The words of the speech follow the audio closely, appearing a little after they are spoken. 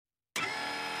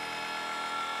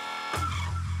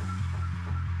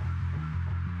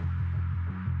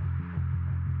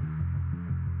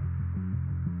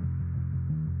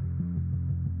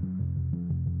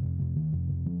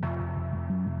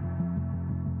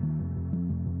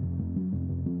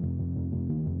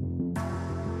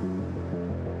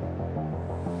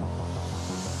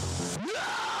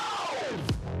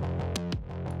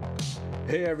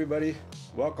Hey everybody,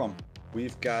 welcome.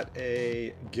 We've got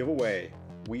a giveaway.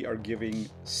 We are giving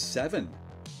 7,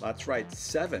 that's right,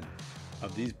 7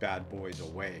 of these bad boys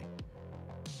away.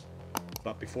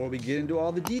 But before we get into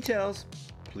all the details,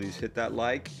 please hit that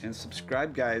like and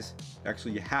subscribe, guys.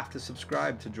 Actually, you have to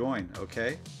subscribe to join,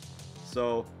 okay?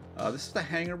 So this is the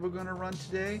hanger we're gonna run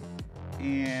today,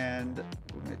 and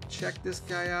we're gonna check this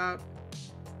guy out.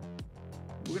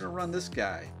 We're gonna run this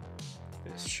guy.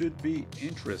 This should be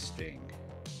interesting.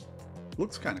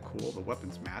 Looks kind of cool, the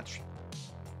weapons match.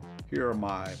 Here are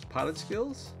my pilot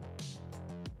skills.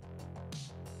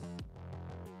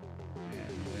 And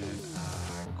then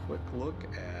a quick look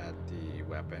at the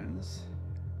weapons.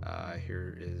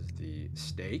 Here is the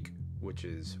stake, which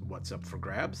is what's up for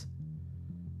grabs.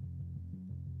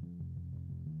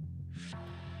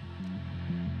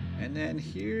 And then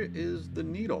here is the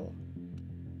needle.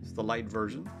 It's the light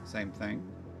version, same thing.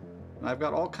 And I've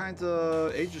got all kinds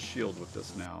of Aegis shields with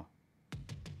this now.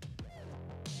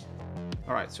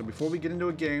 Alright, so before we get into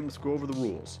a game, let's go over the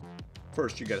rules.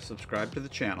 First, you gotta subscribe to the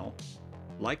channel,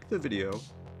 like the video,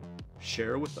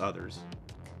 share with others,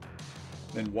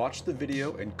 then watch the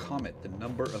video and comment the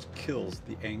number of kills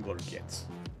the angler gets.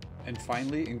 And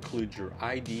finally, include your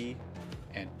ID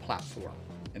and platform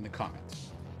in the comments.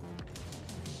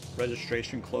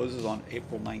 Registration closes on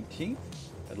April 19th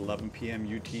at 11 p.m.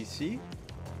 UTC.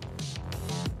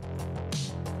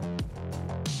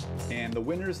 And the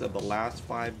winners of the last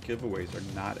 5 giveaways are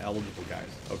not eligible, guys,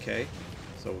 okay?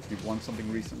 So if you've won something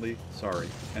recently, sorry.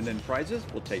 And then prizes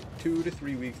will take 2 to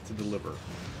 3 weeks to deliver.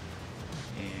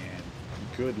 And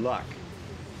good luck.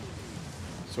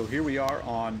 So here we are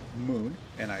on Moon,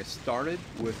 and I started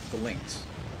with the links.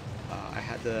 I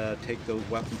had to take those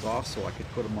weapons off so I could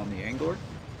put them on the angler.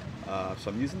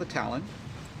 So I'm using the Talon.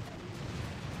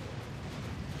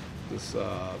 This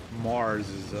Mars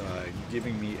is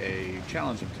giving me a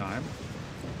challenging time.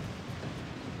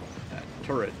 That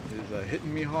turret is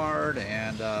hitting me hard,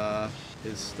 and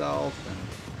his stealth and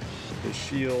his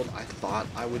shield. I thought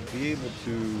I would be able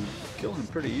to kill him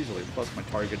pretty easily. Plus my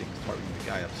targeting is targeting the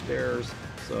guy upstairs.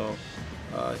 So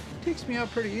he takes me out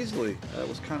pretty easily. It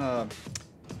was kind of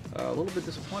a little bit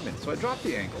disappointing. So I dropped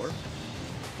the angler.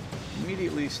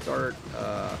 Immediately start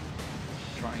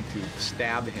trying to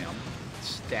stab him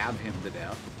to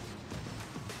death,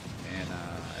 and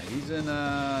he's in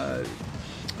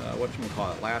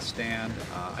whatchamacallit, last stand.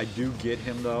 I do get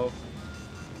him though,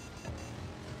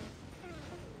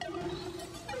 and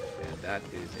that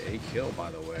is a kill, by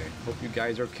the way. Hope you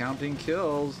guys are counting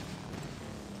kills,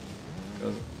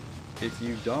 because if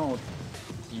you don't,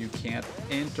 you can't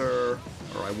enter,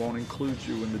 or I won't include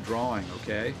you in the drawing,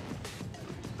 okay?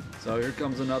 So here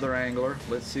comes another angler.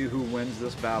 Let's see who wins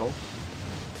this battle.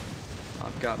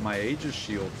 I've got my Aegis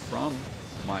shield from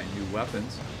my new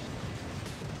weapons.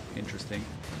 Interesting.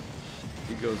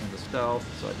 He goes into stealth,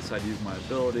 so I decide to use my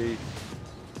ability.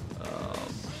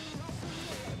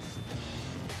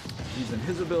 He's in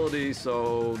his ability,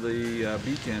 so the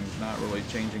beacon's not really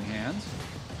changing hands.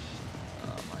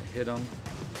 I hit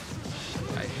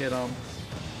him,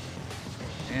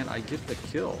 and I get the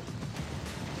kill.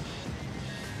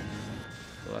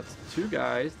 So that's 2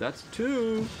 guys, that's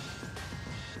 2.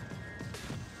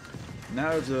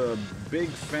 Now there's a big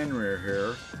Fenrir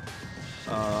here.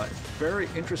 Very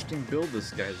interesting build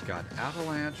this guy's got.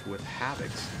 Avalanche with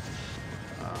Havocs.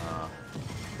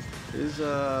 His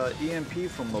EMP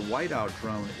from the whiteout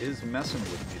drone is messing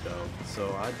with me though.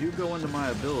 So I do go into my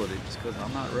ability just because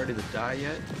I'm not ready to die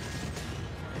yet.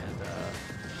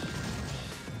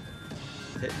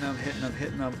 And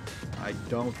hitting him. I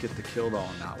don't get the kill though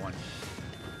on that one.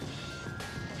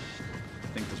 I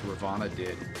think this Ravana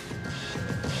did.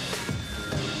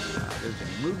 There's a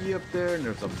Mugi up there, and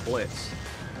there's a Blitz.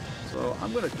 So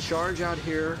I'm going to charge out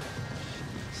here,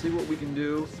 see what we can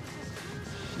do,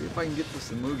 see if I can get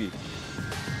this Mugi.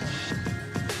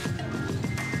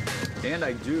 And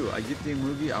I do. I get the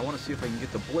Mugi. I want to see if I can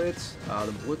get the Blitz.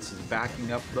 The Blitz is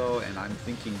backing up though, and I'm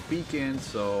thinking beacon,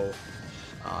 so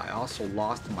I also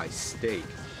lost my stake.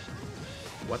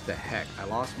 What the heck? I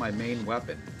lost my main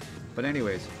weapon. But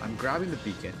anyways, I'm grabbing the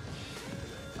beacon.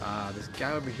 This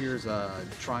guy over here is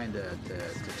trying to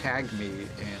tag me,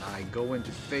 and I go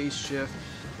into phase shift,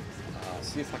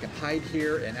 see if I can hide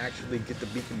here and actually get the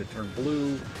beacon to turn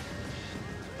blue.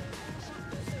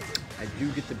 I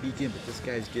do get the beacon, but this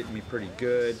guy's getting me pretty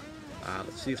good.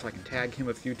 Let's see if I can tag him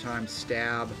a few times.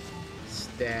 Stab.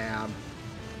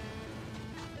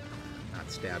 Not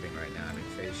stabbing right now, I'm in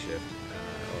phase shift,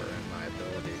 or in my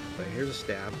ability. But here's a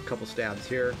stab, a couple stabs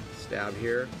here, stab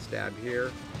here, stab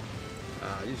here.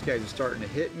 These guys are starting to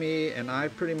hit me, and I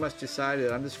pretty much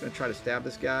decided I'm just going to try to stab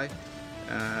this guy.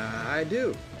 I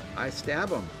do. I stab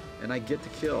him and I get the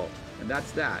kill, and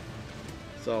that's that.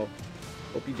 So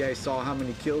hope you guys saw how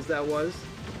many kills that was.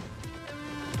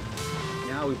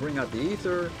 Now we bring out the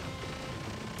ether.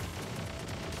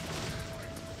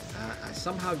 I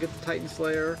somehow get the Titan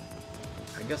Slayer.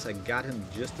 I guess I got him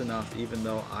just enough, even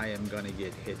though I am going to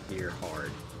get hit here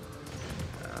hard.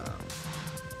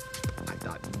 I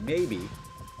thought maybe,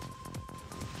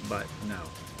 but no.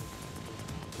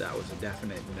 That was a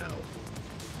definite no.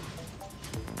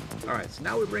 Alright, so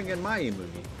now we bring in my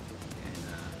Imugi. And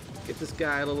get this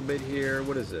guy a little bit here.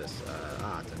 What is this?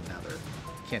 It's a nether.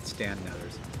 Can't stand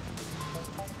nethers.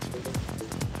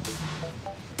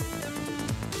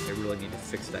 They really need to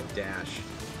fix that dash.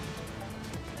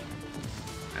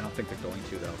 I don't think they're going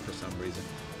to, though, for some reason.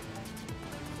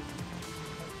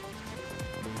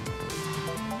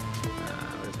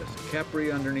 What is this?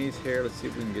 Capri underneath here. Let's see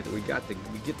if we can get. We get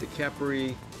the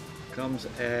Capri. Comes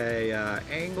a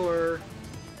angler.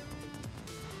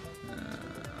 I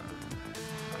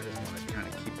just want to kind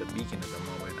of keep the beacon at the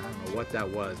moment. I don't know what that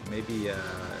was. Maybe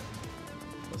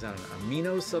was that an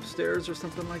aminos upstairs or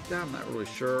something like that? I'm not really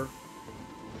sure.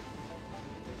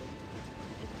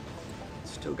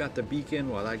 Still got the beacon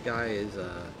while that guy is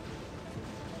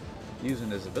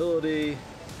using his ability.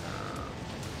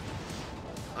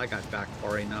 I got back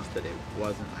far enough that I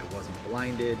wasn't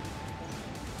blinded.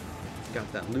 Got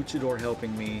that luchador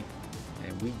helping me,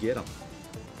 and we get him.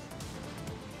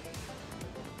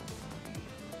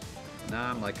 Now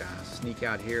I'm like sneak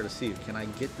out here to see, can I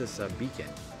get this beacon?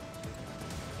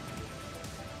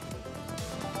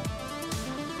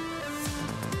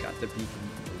 Got the beacon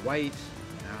white.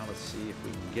 Now let's see if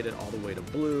we can get it all the way to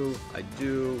blue. I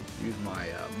do. Use my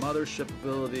mothership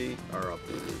ability, or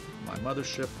my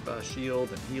mothership shield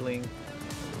and healing.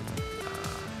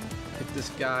 Hit this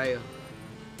guy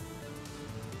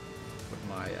with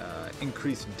my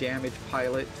increased damage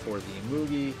pilot for the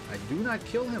Imugi. I do not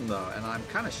kill him though, and I'm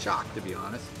kind of shocked, to be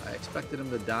honest. I expected him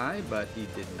to die, but he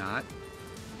did not.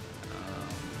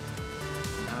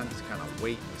 Now I'm just kind of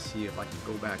waiting to see if I can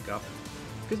go back up,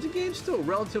 because the game's still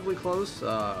relatively close.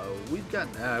 We've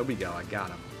got, there we go, I got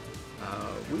him.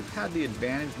 We've had the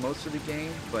advantage most of the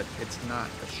game, but it's not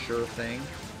a sure thing.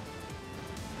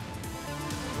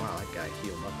 Wow, that guy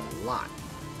healed up a lot.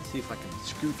 Let's see if I can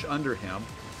scooch under him.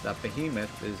 That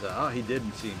behemoth is, oh, he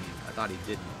didn't see me. I thought he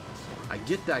didn't. I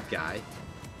get that guy.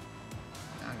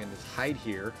 Now I can just hide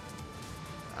here.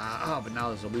 But now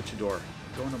there's a luchador.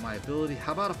 Going to my ability.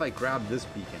 How about if I grab this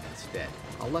beacon instead?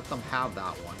 I'll let them have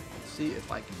that one. See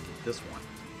if I can get this one.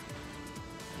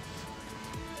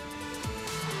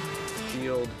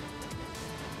 Shield.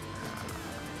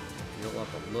 Heal up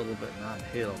a little bit. Not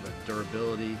heal, but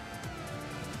durability.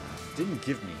 Didn't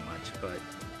give me much, but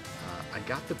I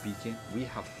got the beacon. We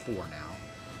have 4 now.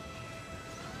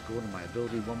 Go to my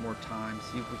ability one more time.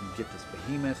 See if we can get this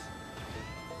behemoth.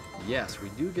 Yes, we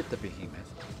do get the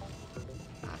behemoth.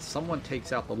 Someone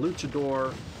takes out the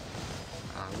luchador.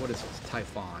 What is this?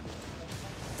 Typhon.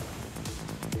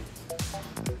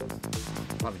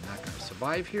 Probably not going to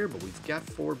survive here, but we've got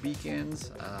 4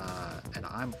 beacons, and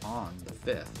I'm on the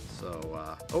 5th.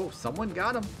 So, oh, someone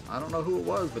got him. I don't know who it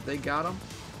was, but they got him.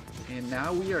 And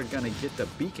now we are going to get the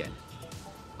beacon.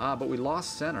 But we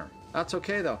lost center. That's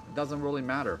okay, though. It doesn't really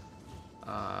matter.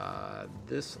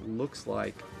 This looks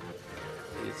like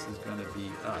this is going to be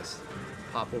us.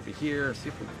 Pop over here, see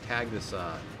if we can tag this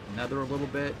nether a little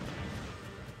bit.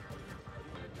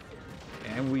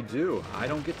 And we do. I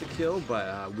don't get the kill,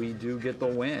 but we do get the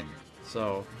win.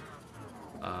 So,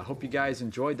 hope you guys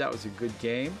enjoyed. That was a good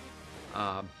game.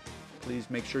 Please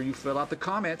make sure you fill out the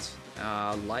comments,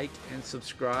 like and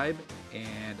subscribe,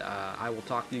 and I will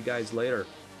talk to you guys later.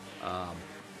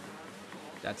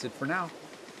 That's it for now.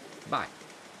 Bye.